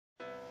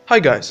Hi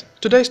guys,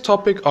 today's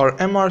topic are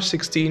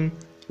MR16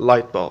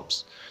 light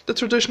bulbs. The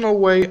traditional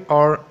way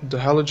are the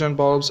halogen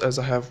bulbs, as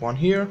I have one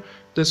here.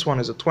 This one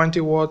is a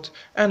 20 watt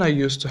and I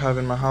used to have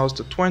in my house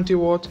the 20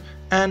 watt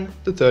and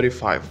the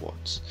 35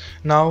 watts.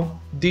 Now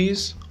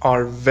these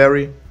are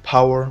very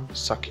power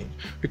sucking.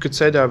 We could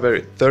say they are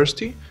very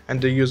thirsty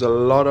and they use a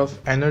lot of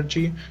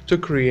energy to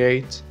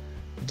create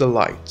the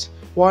light.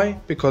 Why?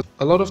 Because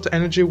a lot of the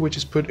energy which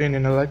is put in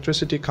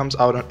electricity comes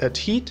out at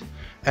heat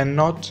and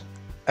not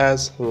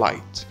as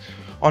light.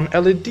 On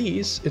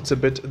LEDs it's a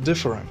bit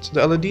different.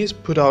 The LEDs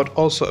put out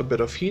also a bit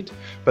of heat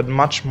but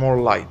much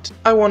more light.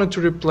 I wanted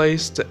to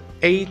replace the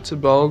 8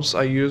 bulbs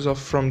I use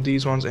from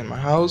these ones in my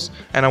house,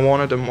 and I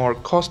wanted a more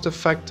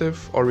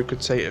cost-effective, or we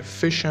could say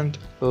efficient,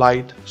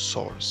 light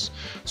source.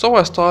 So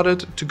I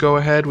started to go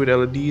ahead with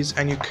LEDs,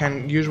 and you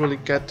can usually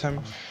get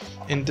them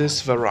in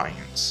this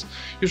variants.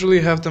 Usually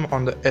you have them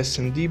on the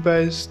S&D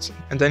based,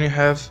 and then you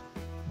have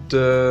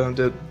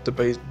the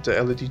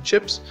LED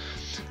chips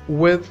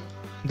with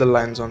the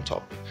lens on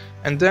top.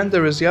 And then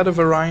there is the other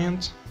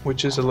variant,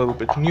 which is a little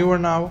bit newer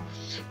now,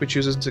 which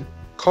uses the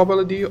cob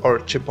LED or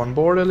chip on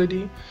board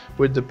LED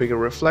with the bigger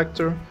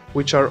reflector,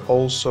 which are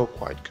also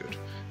quite good.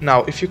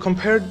 Now if you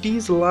compare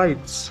these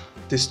lights,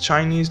 these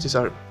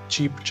are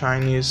cheap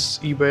Chinese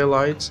eBay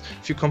lights,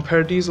 if you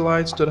compare these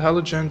lights to the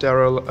halogen, they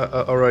are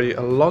already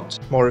a lot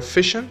more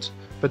efficient,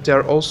 but they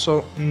are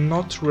also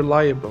not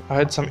reliable. I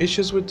had some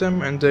issues with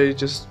them and they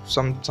just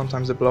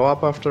sometimes they blow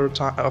up after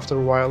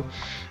a while.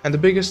 And the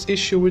biggest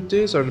issue with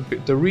this, or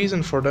the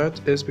reason for that,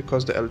 is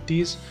because the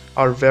LEDs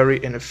are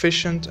very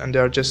inefficient and they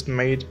are just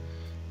made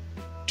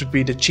to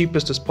be the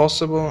cheapest as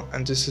possible,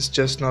 and this is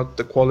just not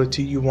the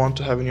quality you want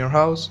to have in your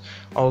house,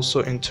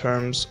 also in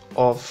terms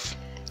of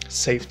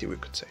safety, we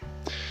could say.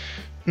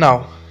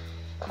 Now,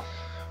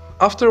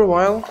 after a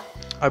while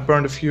I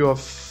burned a few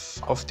of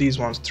these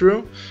ones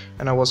through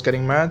and I was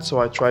getting mad, so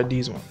I tried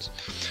these ones.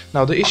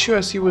 Now the issue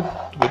I see with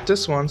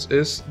these ones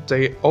is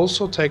they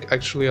also take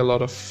actually a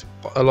lot of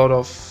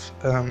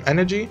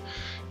energy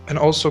and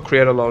also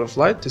create a lot of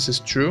light. This is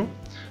true,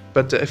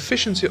 but the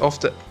efficiency of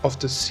the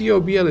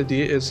COB LED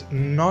is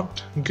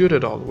not good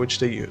at all, which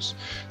they use.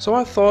 So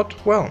I thought,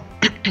 well,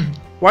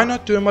 why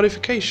not do a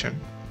modification?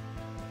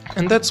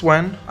 And that's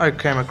when I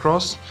came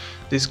across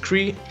these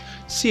Cree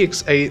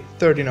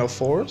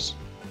CXA1304s,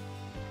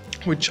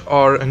 which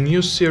are a new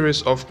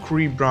series of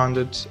Cree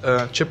branded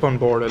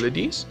chip-on-board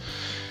LEDs.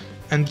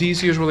 And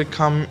these usually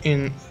come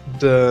in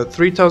the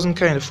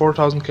 3000K and the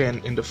 4000K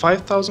and in the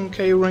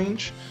 5000K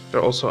range.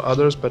 There are also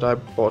others, but I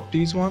bought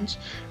these ones,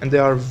 and they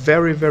are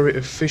very, very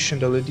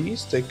efficient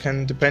LEDs. They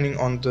can, depending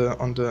on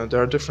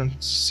there are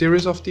different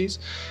series of these,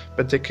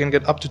 but they can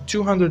get up to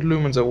 200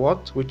 lumens a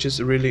watt, which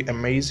is really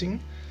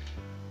amazing.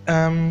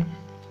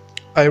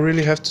 I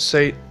really have to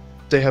say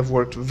they have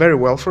worked very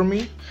well for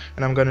me,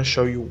 and I'm gonna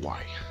show you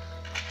why.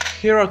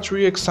 Here are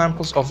 3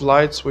 examples of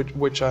lights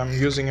which I'm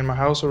using in my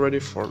house already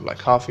for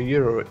like half a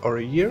year or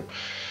a year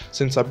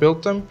since I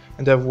built them,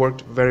 and they've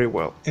worked very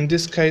well. In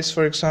this case,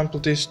 for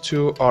example, these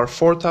 2 are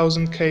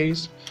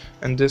 4000Ks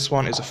and this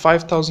one is a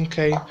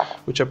 5000K,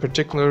 which I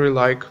particularly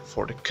like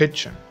for the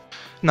kitchen.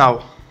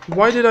 Now,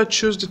 why did I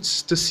choose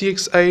the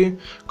CXA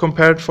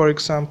compared, for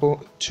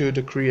example, to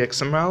the Cree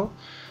XML?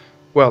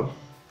 Well,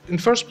 in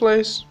first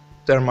place,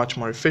 they're much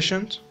more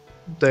efficient.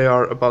 They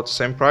are about the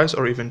same price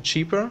or even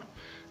cheaper.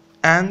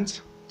 And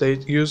they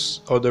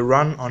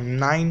run on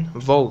 9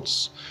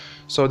 volts,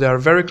 so they are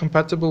very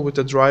compatible with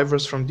the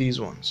drivers from these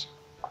ones.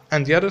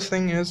 And the other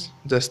thing is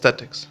the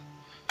aesthetics.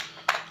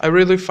 I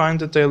really find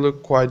that they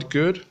look quite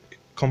good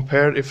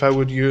compared if I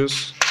would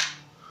use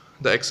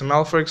the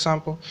XML, for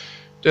example.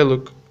 They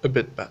look a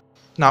bit bad.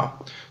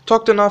 Now,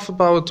 talked enough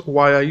about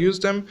why I use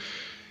them.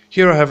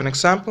 Here I have an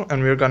example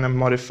and we're gonna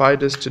modify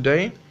this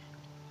today.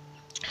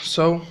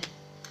 So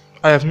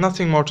I have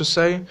nothing more to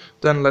say,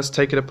 then let's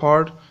take it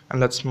apart and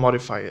let's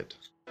modify it.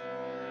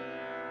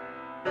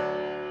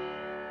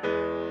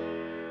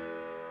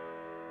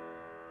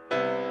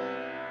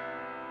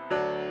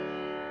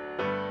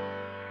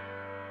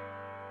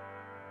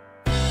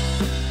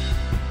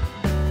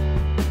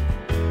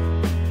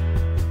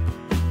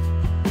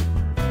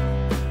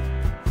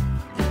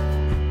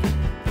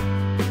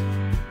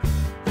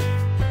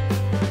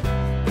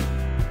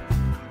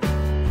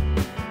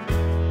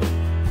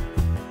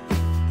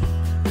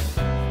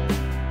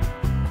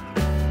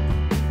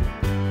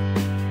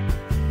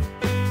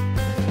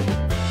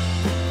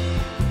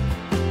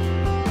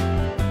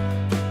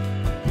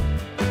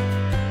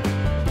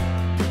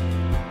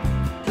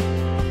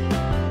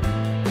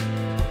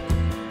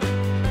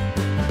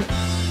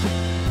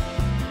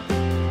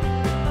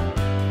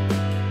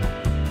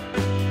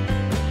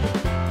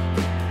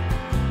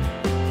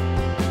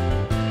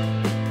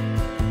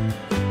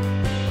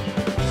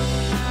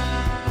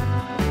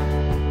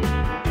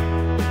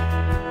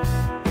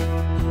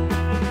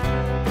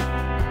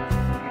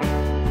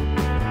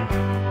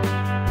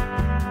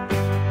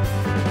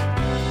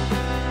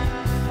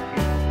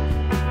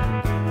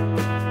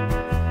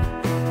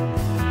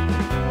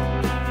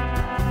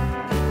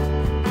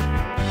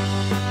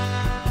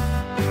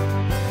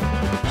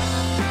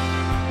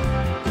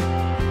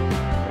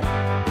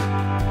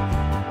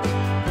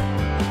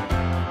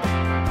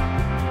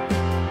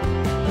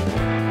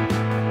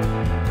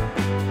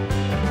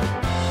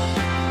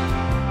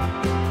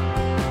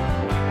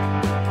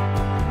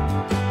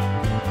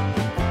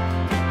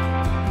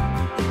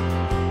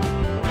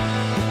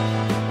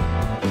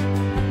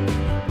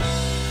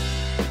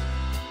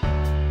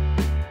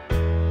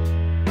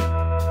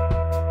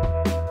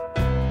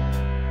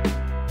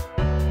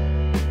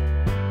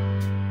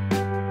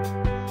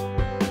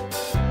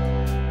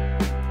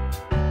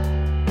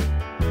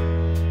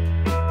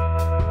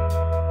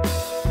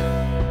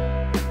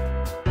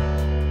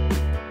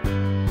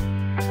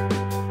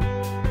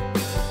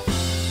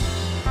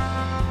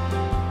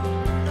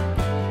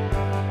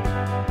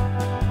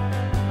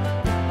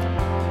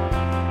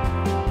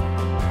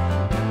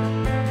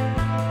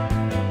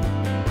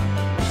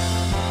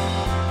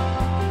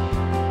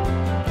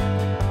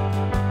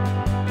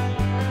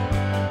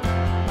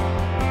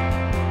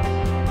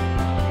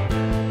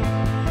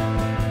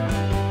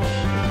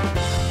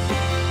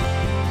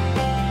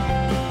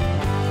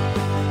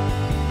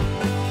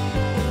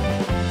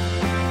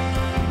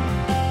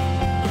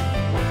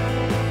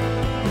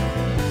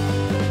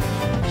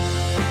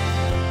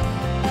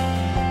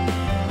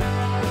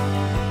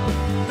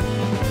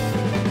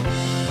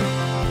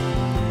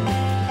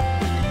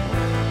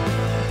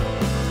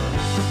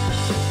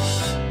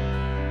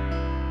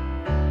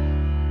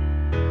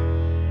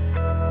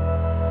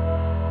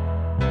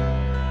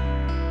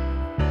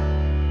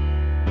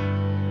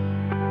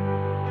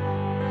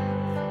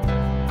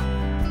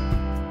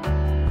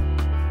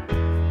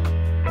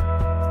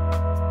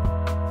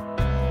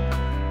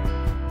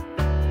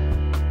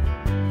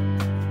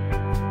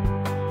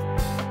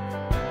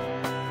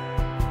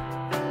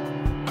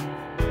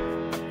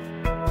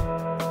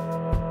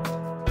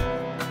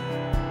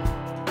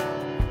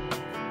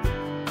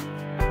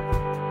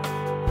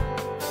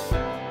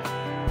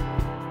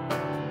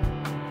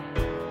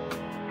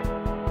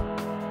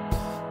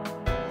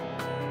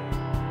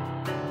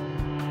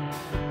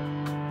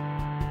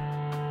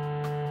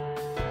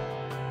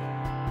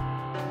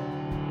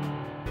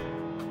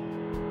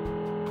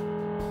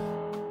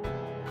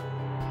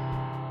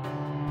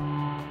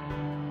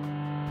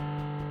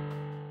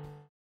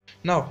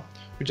 Now,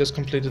 we just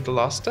completed the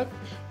last step,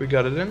 we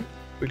got it in,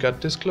 we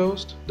got this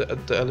closed, the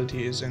LED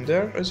is in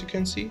there as you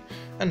can see,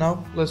 and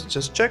now let's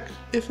just check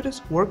if it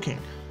is working.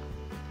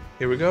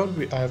 Here we go,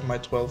 I have my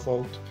 12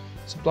 volt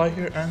supply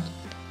here, and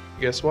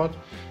guess what?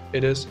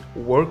 It is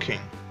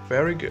working.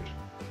 Very good.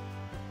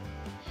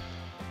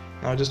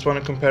 Now I just want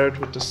to compare it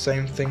with the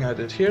same thing I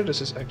did here.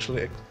 This is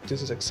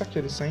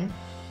exactly the same,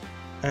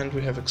 and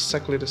we have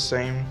exactly the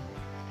same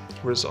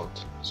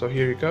result. So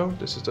here you go,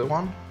 this is the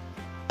one,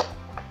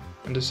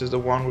 and this is the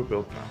one we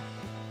built now.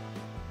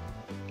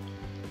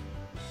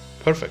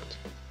 Perfect.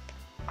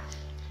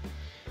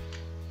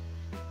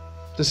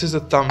 This is a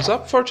thumbs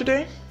up for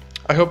today.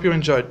 I hope you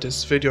enjoyed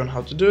this video on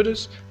how to do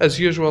this. As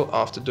usual,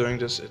 after doing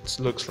this it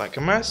looks like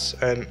a mess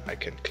and I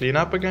can clean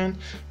up again,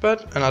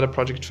 but another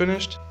project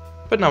finished.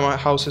 But now my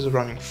house is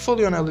running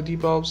fully on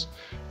LED bulbs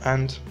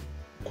and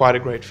quite a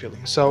great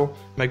feeling. So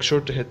make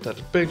sure to hit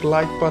that big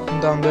like button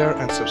down there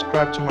and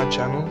subscribe to my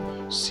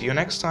channel. See you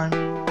next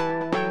time.